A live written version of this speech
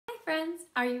friends,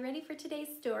 are you ready for today's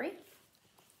story?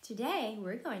 Today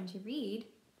we're going to read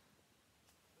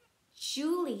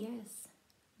Julius,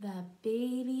 the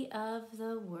baby of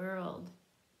the world.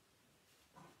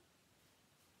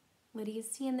 What do you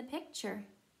see in the picture?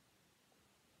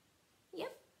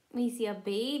 Yep, we see a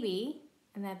baby,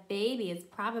 and that baby is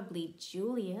probably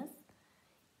Julius.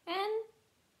 And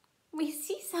we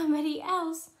see somebody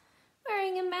else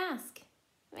wearing a mask,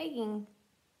 making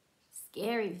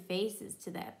scary faces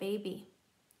to that baby.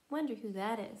 Wonder who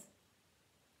that is.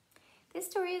 This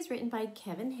story is written by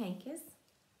Kevin Hankes,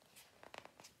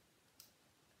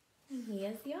 and he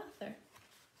is the author.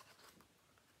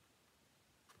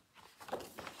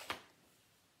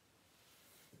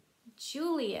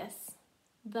 Julius,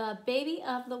 the Baby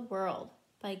of the World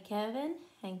by Kevin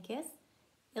Hankes,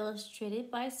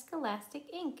 illustrated by Scholastic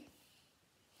Inc.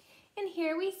 And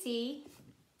here we see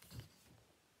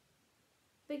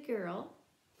the girl,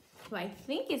 who I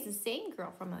think is the same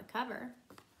girl from the cover,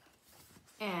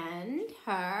 and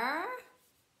her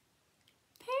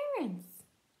parents.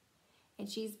 And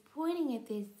she's pointing at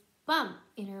this bump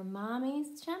in her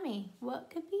mommy's tummy. What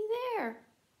could be there?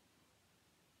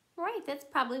 Right, that's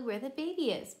probably where the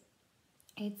baby is.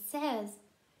 It says,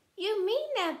 "You mean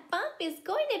that bump is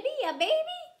going to be a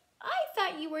baby? I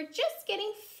thought you were just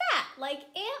getting fat like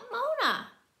Aunt Mona."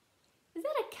 Is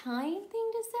that a kind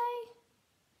thing to say?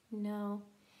 No.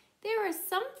 There are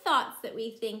some thoughts that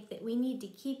we think that we need to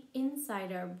keep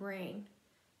inside our brain.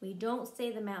 We don't say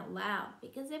them out loud,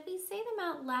 because if we say them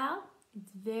out loud,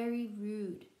 it's very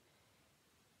rude.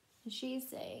 And she's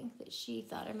saying that she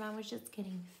thought her mom was just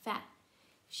getting fat.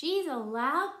 She's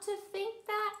allowed to think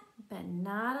that, but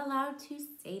not allowed to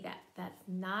say that. That's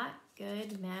not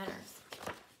good manners.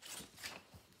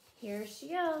 Here she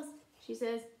goes. She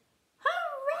says,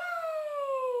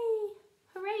 "Hooray!"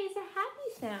 Hooray is a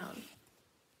happy sound.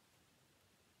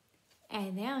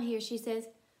 And now here she says,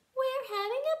 "We're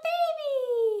having a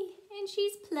baby." And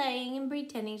she's playing and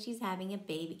pretending she's having a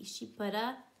baby. She put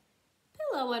a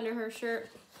pillow under her shirt.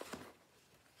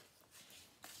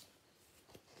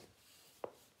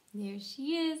 There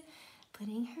she is,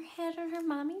 putting her head on her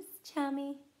mommy's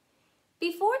tummy.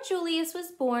 Before Julius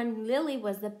was born, Lily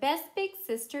was the best big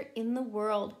sister in the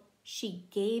world. She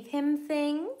gave him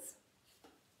things.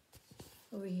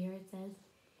 Over here it says,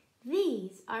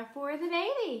 "These are for the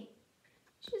baby."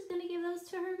 She's going to give those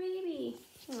to her baby.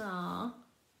 Aww.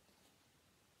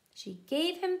 She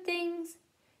gave him things.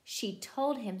 She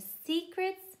told him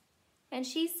secrets. And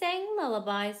she sang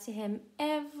lullabies to him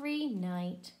every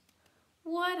night.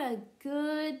 What a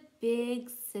good big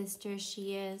sister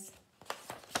she is.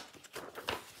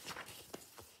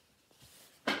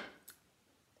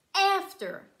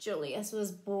 After Julius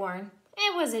was born,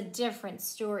 it was a different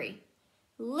story.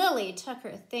 Lily took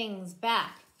her things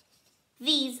back.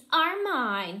 "These are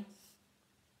mine."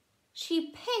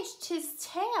 She pinched his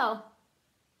tail.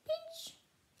 Pinch.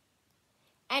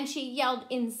 And she yelled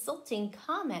insulting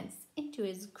comments into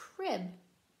his crib.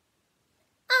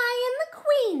 "I am the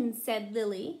queen," said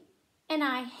Lily, "and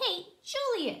I hate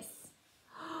Julius."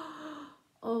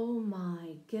 Oh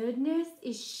my goodness,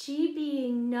 is she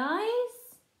being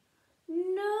nice?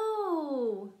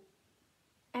 No.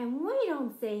 And we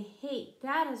don't say hate.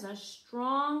 That is a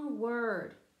strong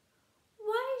word.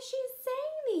 Why is she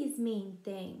saying these mean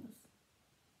things?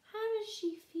 How does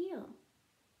she feel?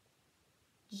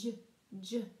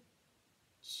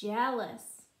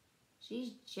 Jealous.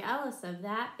 She's jealous of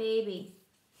that baby.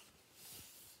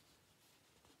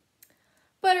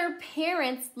 But her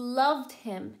parents loved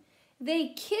him. They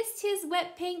kissed his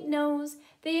wet pink nose,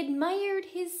 they admired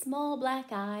his small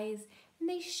black eyes, and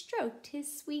they stroked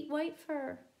his sweet white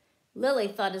fur. Lily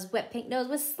thought his wet pink nose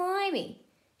was slimy.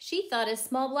 She thought his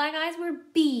small black eyes were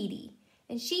beady,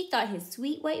 and she thought his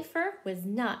sweet white fur was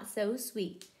not so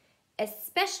sweet,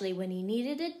 especially when he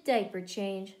needed a diaper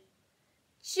change.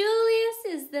 "Julius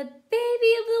is the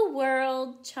baby of the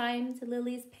world," chimed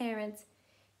Lily's parents.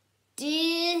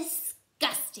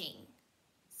 "Disgusting,"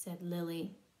 said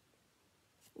Lily.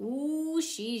 Ooh,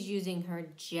 she's using her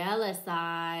jealous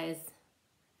eyes.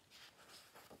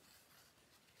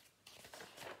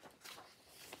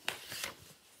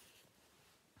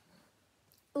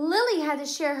 Lily had to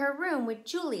share her room with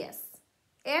Julius.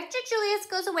 "After Julius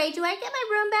goes away, do I get my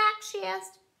room back?" she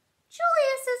asked.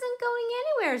 "Julius isn't going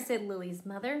anywhere," said Lily's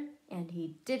mother. And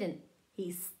he didn't.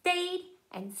 He stayed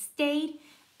and stayed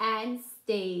and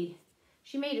stayed.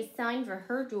 She made a sign for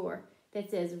her door that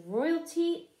says,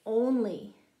 "Royalty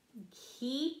only.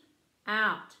 Keep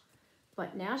out."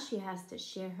 But now she has to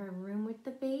share her room with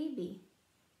the baby.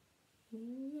 Here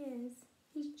he is.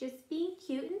 He's just being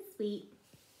cute and sweet.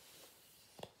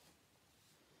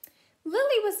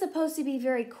 Lily was supposed to be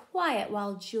very quiet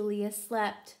while Julius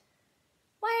slept.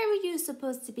 Why are you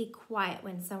supposed to be quiet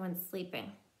when someone's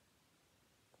sleeping?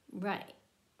 Right.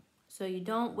 So you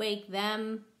don't wake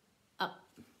them up.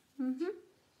 After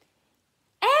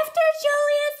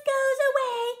Julius goes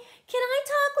away, can I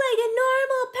talk like a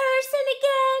normal person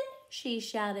again? She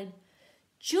shouted.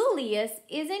 Julius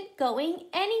isn't going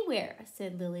anywhere,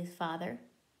 said Lily's father.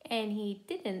 And he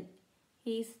didn't.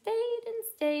 He stayed and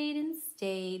stayed and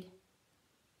stayed.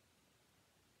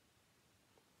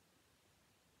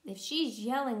 If she's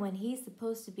yelling when he's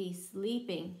supposed to be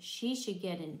sleeping, she should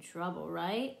get in trouble,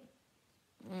 right?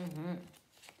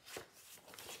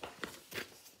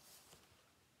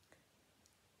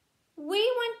 We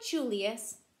want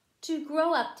Julius to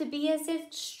grow up to be as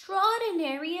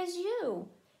extraordinary as you,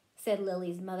 said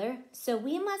Lily's mother. So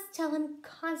we must tell him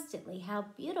constantly how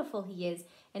beautiful he is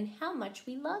and how much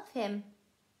we love him.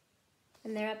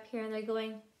 And they're up here and they're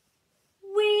going,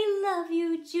 we love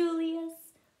you, Julius.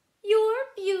 You're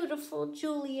beautiful,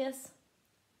 Julius.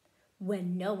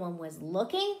 When no one was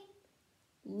looking,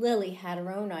 Lily had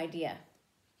her own idea.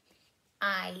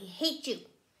 I hate you.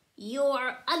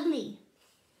 You're ugly.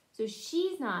 So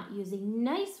she's not using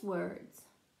nice words.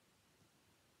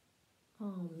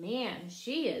 Oh man,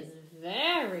 she is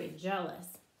very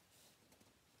jealous.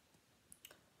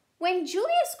 When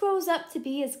Julius grows up to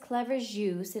be as clever as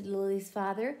you, said Lily's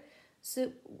father,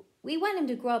 so we want him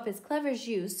to grow up as clever as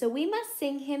you, so we must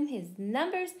sing him his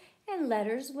numbers and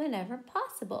letters whenever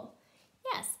possible.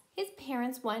 Yes, his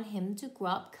parents want him to grow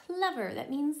up clever.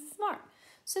 That means smart.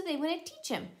 So they want to teach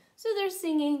him. So they're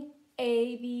singing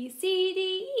A, B, C, D,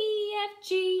 E, F,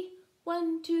 G,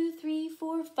 1, 2, 3,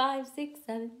 4, 5, 6,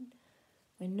 7.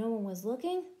 When no one was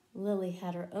looking, Lily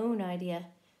had her own idea.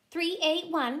 3,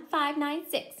 8, 1, 5, 9,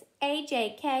 6, A,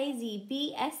 J, K, Z,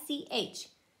 B, S, C, H.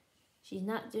 She's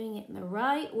not doing it in the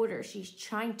right order. She's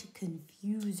trying to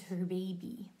confuse her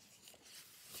baby.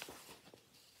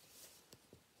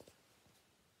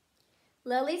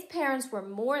 Lily's parents were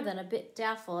more than a bit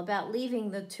doubtful about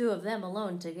leaving the two of them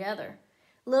alone together.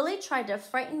 Lily tried to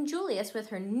frighten Julius with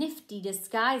her nifty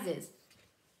disguises.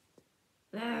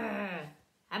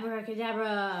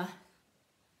 Abracadabra.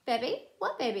 Baby?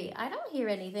 What baby? I don't hear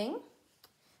anything.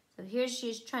 So here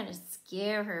she's trying to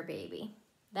scare her baby.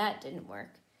 That didn't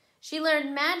work. She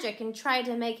learned magic and tried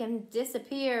to make him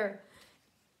disappear.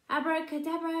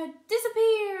 Abracadabra,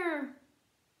 disappear!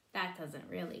 That doesn't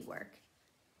really work.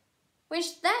 When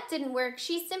that didn't work,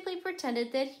 she simply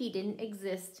pretended that he didn't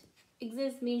exist.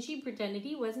 Exist means she pretended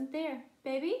he wasn't there.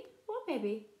 Baby? What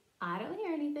baby? I don't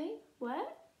hear anything.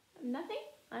 What? Nothing?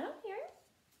 I don't hear it.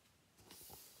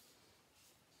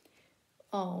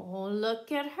 Oh,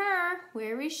 look at her.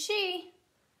 Where is she?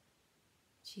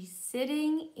 She's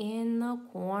sitting in the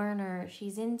corner.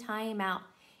 She's in timeout.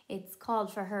 It's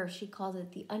called for her. She calls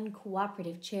it the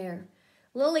uncooperative chair.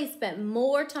 Lily spent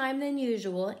more time than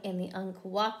usual in the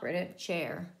uncooperative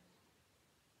chair.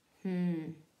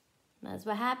 That's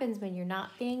what happens when you're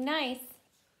not being nice.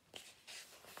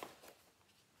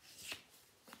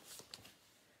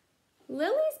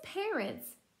 Lily's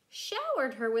parents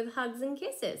showered her with hugs and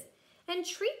kisses and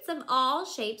treats of all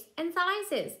shapes and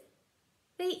sizes.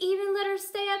 They even let her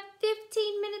stay up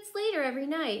 15 minutes later every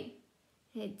night.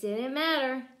 It didn't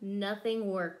matter.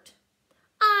 Nothing worked.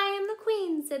 I am the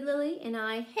queen, said Lily, and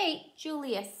I hate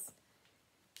Julius.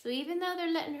 So even though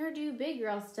they're letting her do big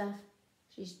girl stuff,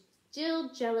 she's still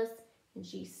jealous and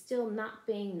she's still not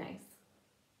being nice.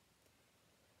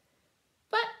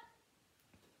 But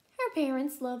her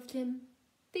parents loved him.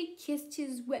 They kissed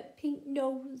his wet pink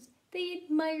nose. They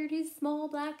admired his small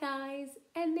black eyes,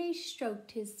 and they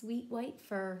stroked his sweet white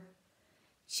fur.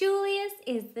 Julius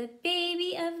is the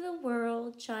baby of the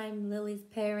world, chimed Lily's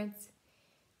parents.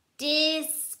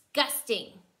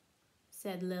 Disgusting,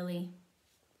 said Lily.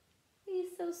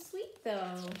 He's so sweet,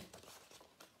 though.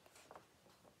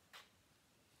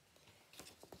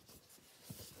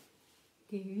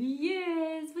 There he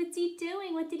is. What's he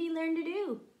doing? What did he learn to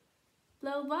do?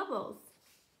 Blow bubbles.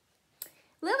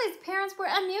 Lily's parents were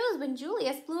amused when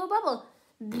Julius blew a bubble.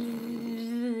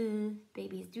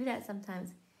 Babies do that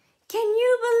sometimes. Can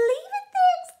you believe it?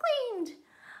 They exclaimed.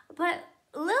 But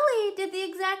Lily did the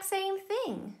exact same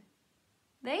thing.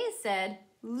 They said,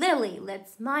 Lily,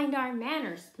 let's mind our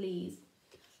manners, please.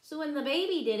 So when the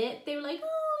baby did it, they were like,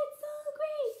 oh, it's so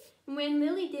great. And when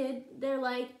Lily did, they're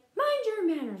like, mind your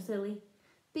manners, Lily.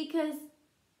 Because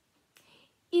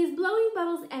is blowing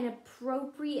bubbles an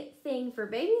appropriate thing for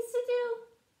babies to do?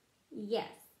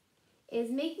 Yes. Is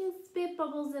making spit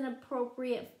bubbles an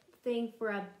appropriate thing for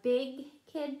a big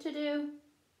kid to do?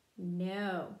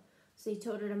 No. So he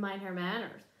told her to mind her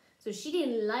manners. So she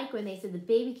didn't like when they said the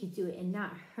baby could do it and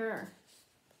not her.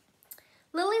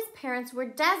 Lily's parents were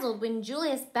dazzled when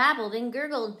Julius babbled and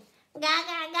gurgled, "Ga,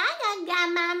 ga, ga, ga, ga,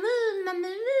 ma,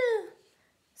 moo."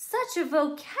 Such a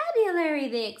vocabulary,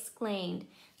 they exclaimed.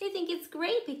 They think it's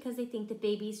great because they think the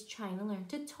baby's trying to learn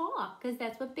to talk, because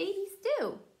that's what babies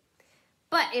do.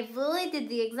 But if Lily did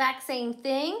the exact same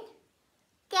thing,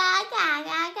 "Ga, ga,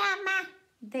 ga, ga, ma,"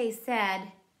 they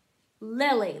said,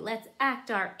 "Lily, let's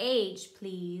act our age,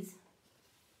 please."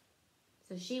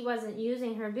 So she wasn't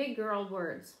using her big girl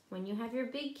words. When you have your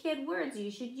big kid words,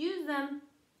 you should use them.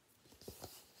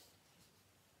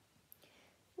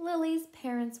 Lily's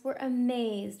parents were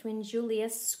amazed when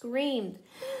Julius screamed,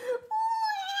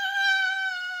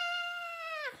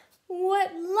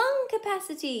 "What lung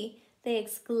capacity!" they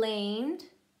exclaimed.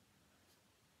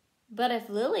 But if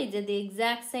Lily did the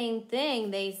exact same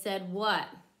thing, they said what?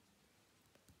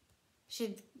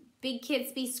 Should big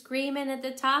kids be screaming at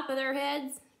the top of their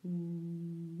heads?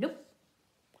 Nope.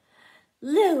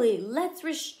 "Lily, let's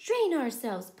restrain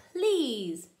ourselves,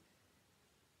 please."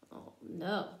 Oh,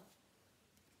 no.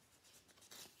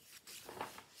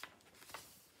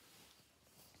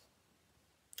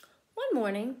 One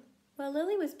morning, while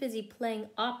Lily was busy playing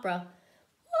opera,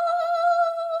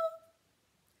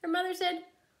 her mother said,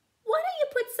 "Why don't you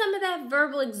put some of that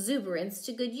verbal exuberance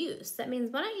to good use? That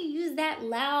means, why don't you use that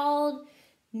loud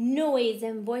noise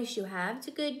and voice you have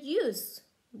to good use?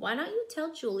 Why don't you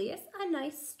tell Julius a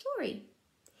nice story?"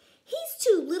 "He's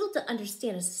too little to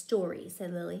understand a story,"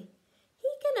 said Lily. "He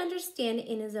can understand it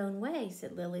in his own way,"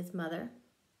 said Lily's mother.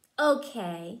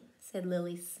 "Okay," said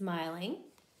Lily, smiling.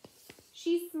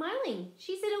 She's smiling.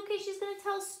 She said, okay, she's going to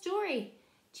tell a story.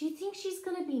 Do you think she's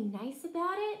going to be nice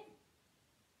about it?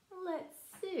 Let's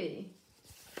see.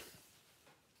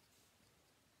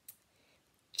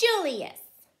 "Julius,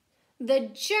 the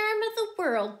germ of the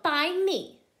world by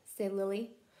me," said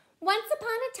Lily. "Once upon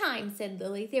a time," said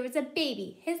Lily, "there was a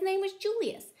baby. His name was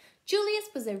Julius. Julius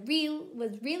was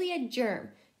really a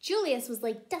germ. Julius was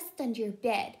like dust under your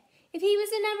bed. If he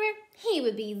was a number, he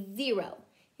would be 0.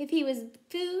 If he was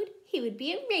food, he would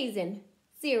be a raisin.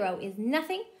 0 is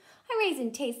nothing. A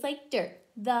raisin tastes like dirt.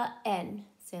 The end,"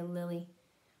 said Lily.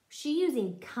 Was she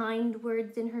using kind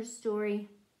words in her story?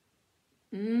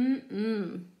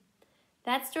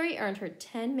 That story earned her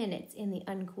 10 minutes in the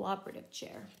uncooperative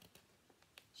chair.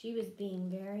 She was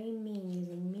being very mean,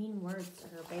 using mean words to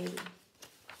her baby.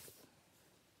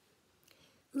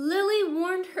 Lily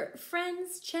warned her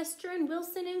friends Chester and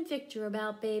Wilson and Victor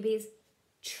about babies.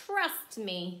 "Trust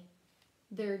me,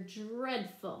 they're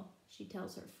dreadful," she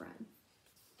tells her friend.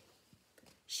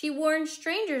 She warned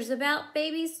strangers about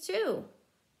babies too.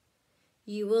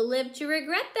 "You will live to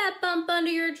regret that bump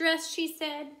under your dress," she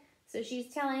said. So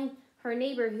she's telling her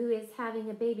neighbor who is having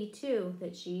a baby too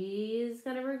that she's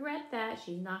going to regret that.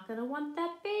 She's not going to want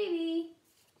that baby.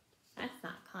 That's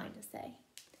not kind to say.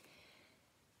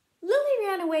 Lily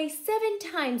ran away 7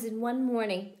 times in one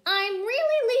morning. "I'm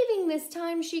really leaving this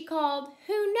time," she called.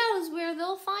 "Who knows where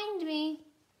they'll find me?"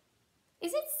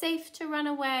 Is it safe to run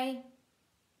away?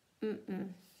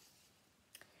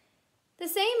 The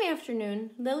same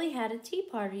afternoon, Lily had a tea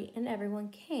party and everyone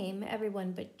came,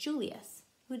 everyone but Julius.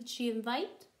 Who did she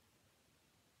invite?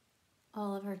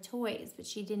 All of her toys, but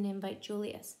she didn't invite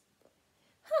Julius.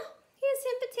 His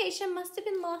invitation must have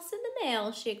been lost in the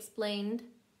mail, she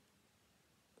explained.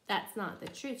 That's not the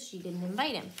truth. She didn't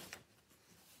invite him.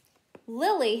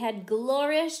 Lily had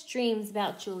glorious dreams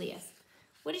about Julius.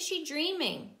 What is she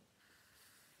dreaming?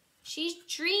 She's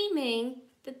dreaming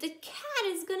that the cat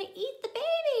is going to eat the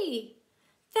baby.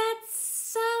 That's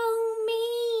so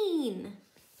mean.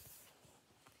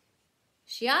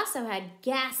 She also had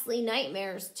ghastly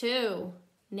nightmares too.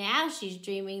 Now she's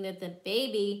dreaming that the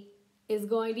baby is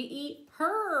going to eat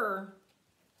her.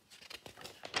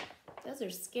 Those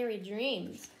are scary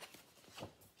dreams.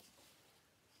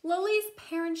 Lily's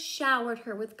parents showered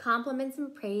her with compliments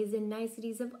and praise and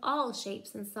niceties of all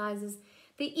shapes and sizes.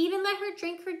 They even let her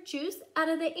drink her juice out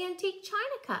of the antique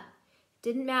china cup.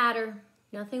 Didn't matter.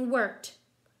 Nothing worked.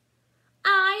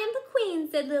 "I am the queen,"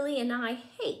 said Lily, "and I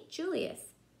hate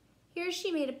Julius." Here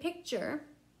she made a picture,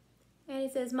 and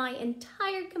it says, "My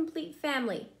entire complete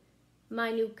family,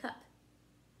 my new cup."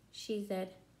 She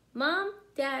said, "Mom,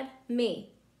 Dad,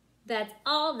 me. That's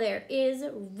all there is,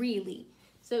 really."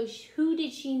 So who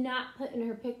did she not put in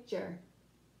her picture?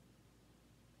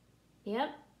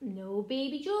 Yep, no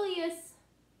baby Julius.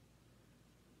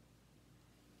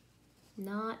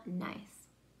 Not nice.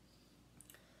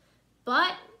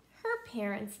 But her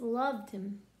parents loved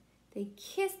him. They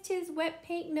kissed his wet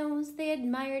paint nose, they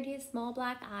admired his small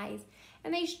black eyes,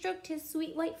 and they stroked his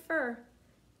sweet white fur.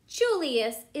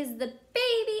 Julius is the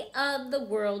baby of the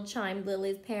world, chimed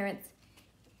Lily's parents.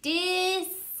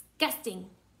 Disgusting,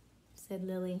 said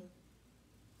Lily.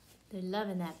 They're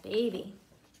loving that baby.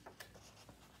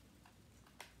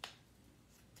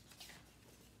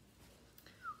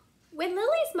 When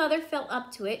Lily's mother felt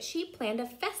up to it, she planned a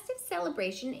festive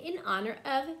celebration in honor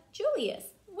of Julius.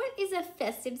 What is a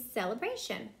festive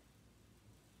celebration?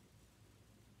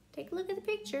 Take a look at the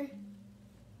picture.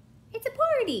 It's a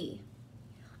party.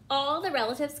 All the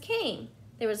relatives came.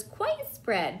 There was quite a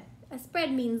spread. A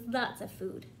spread means lots of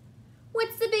food.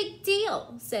 What's the big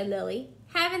deal? Said Lily.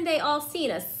 Haven't they all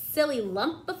seen a silly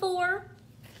lump before?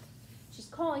 She's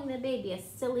calling the baby a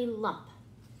silly lump.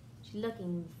 She's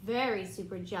looking very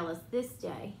super jealous this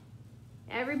day.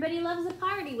 Everybody loves a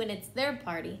party when it's their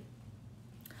party.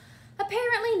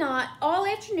 Apparently not. All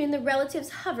afternoon the relatives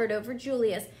hovered over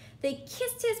Julius. They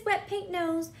kissed his wet pink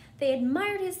nose, they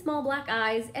admired his small black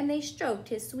eyes, and they stroked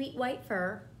his sweet white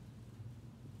fur.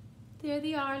 There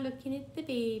they are looking at the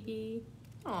baby.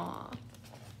 Aww.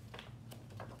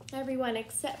 Everyone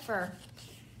except for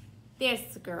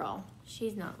this girl.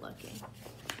 She's not looking.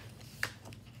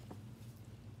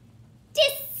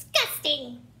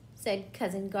 Disgusting, said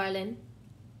Cousin Garland.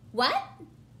 What?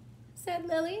 Said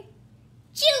Lily.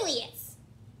 Julius,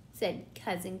 said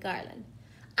Cousin Garland.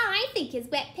 I think his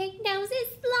wet pink nose is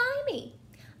slimy.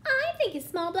 I think his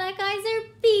small black eyes are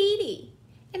beady.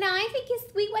 And I think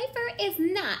his sweet white fur is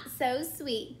not so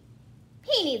sweet.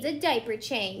 He needs a diaper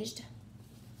changed.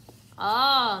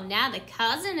 Oh, now the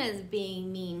cousin is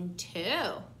being mean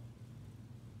too.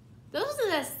 Those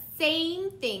are the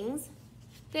same things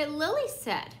that Lily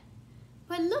said.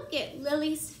 But look at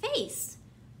Lily's face.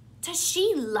 Does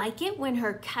she like it when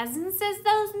her cousin says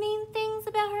those mean things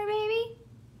about her baby?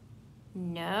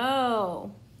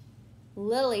 No.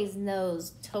 Lily's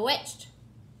nose twitched.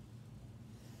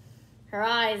 Her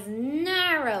eyes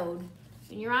narrowed.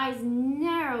 When your eyes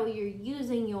narrow, you're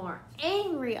using your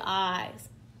angry eyes.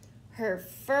 Her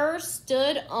fur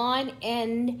stood on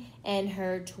end and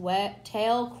her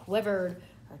tail quivered.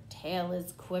 Her tail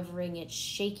is quivering, it's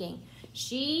shaking.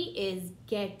 She is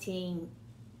getting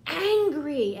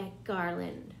angry at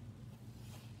Garland.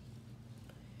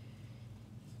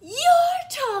 You're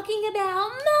talking about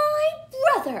my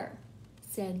brother,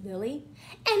 said Lily.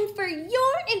 And for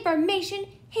your information,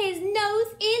 his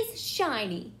nose is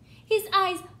shiny. His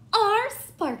eyes are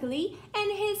sparkly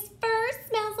and his fur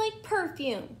smells like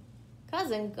perfume.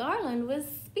 Cousin Garland was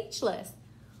speechless.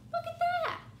 Look at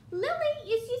that.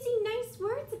 Lily is using nice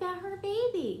words about her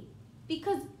baby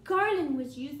because Garland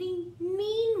was using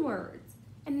mean words.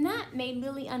 And that made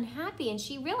Lily unhappy, and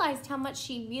she realized how much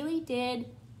she really did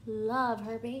love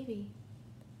her baby.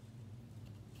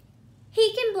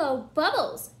 He can blow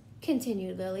bubbles,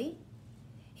 continued Lily.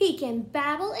 He can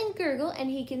babble and gurgle, and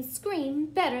he can scream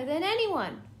better than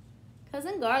anyone.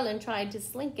 Cousin Garland tried to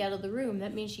slink out of the room.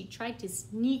 That means she tried to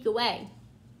sneak away.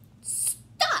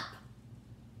 Stop,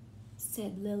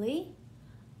 said Lily.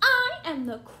 I am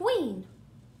the queen.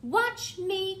 Watch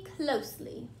me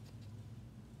closely.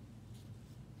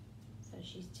 So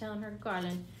she's telling her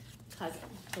Garland cousin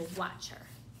to watch her.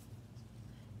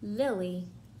 Lily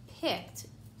picked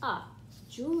up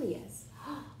Julius.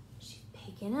 She's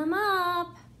picking him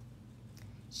up.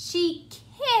 She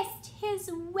kissed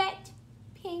his wet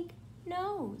pink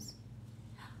nose.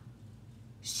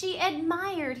 She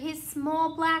admired his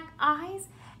small black eyes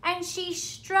and she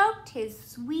stroked his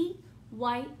sweet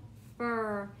white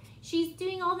fur. She's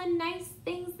doing all the nice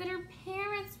things that her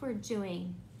parents were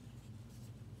doing.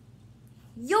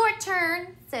 Your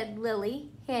turn, said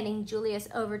Lily, handing Julius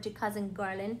over to Cousin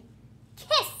Garland.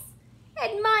 Kiss,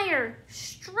 admire,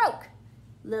 stroke,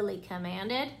 Lily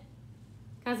commanded.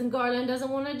 Cousin Garland doesn't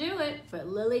want to do it, but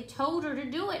Lily told her to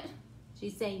do it.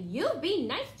 She's saying, you be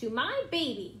nice to my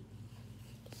baby.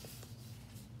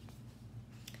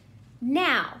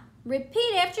 Now,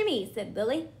 repeat after me, said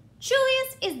Lily.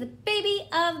 Julius is the baby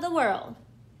of the world.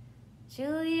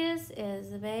 Julius is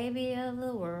the baby of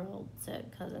the world,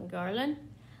 said Cousin Garland.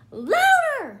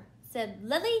 Louder, said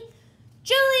Lily.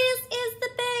 Julius is the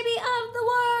baby of the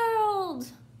world.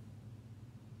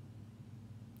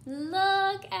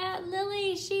 Look at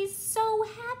Lily. She's so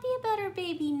happy about her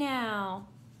baby now.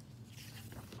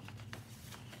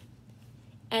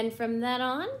 And from then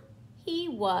on, he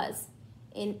was,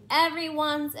 in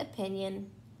everyone's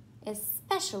opinion,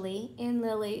 especially in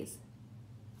Lily's.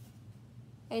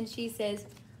 And she says,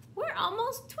 we're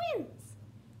almost twins.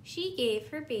 She gave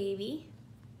her baby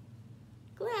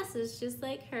glasses just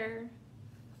like her.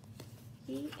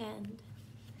 The end.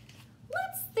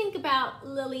 Let's think about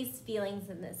Lily's feelings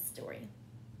in this story.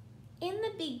 In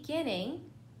the beginning,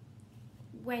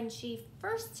 when she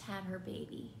first had her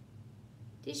baby,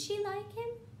 did she like him?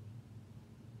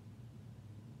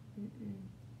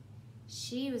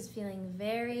 She was feeling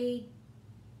very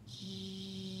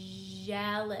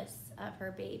jealous of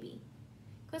her baby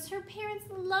because her parents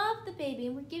loved the baby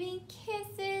and were giving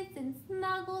kisses and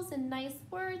snuggles and nice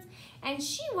words, and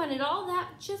she wanted all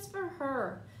that just for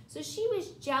her. So she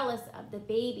was jealous of the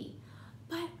baby.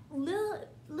 But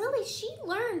Lily, she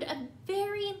learned a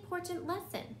very important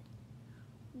lesson.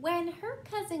 When her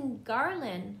cousin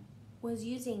Garland was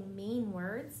using mean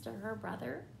words to her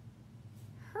brother,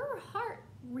 her heart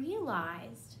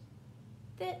realized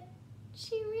that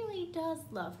she really does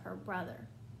love her brother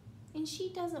and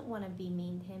she doesn't want to be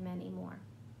mean to him anymore.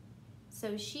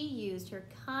 So she used her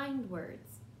kind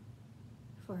words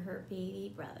for her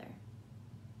baby brother.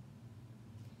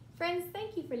 Friends,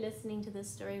 thank you for listening to this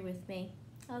story with me.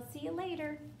 I'll see you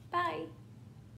later. Bye.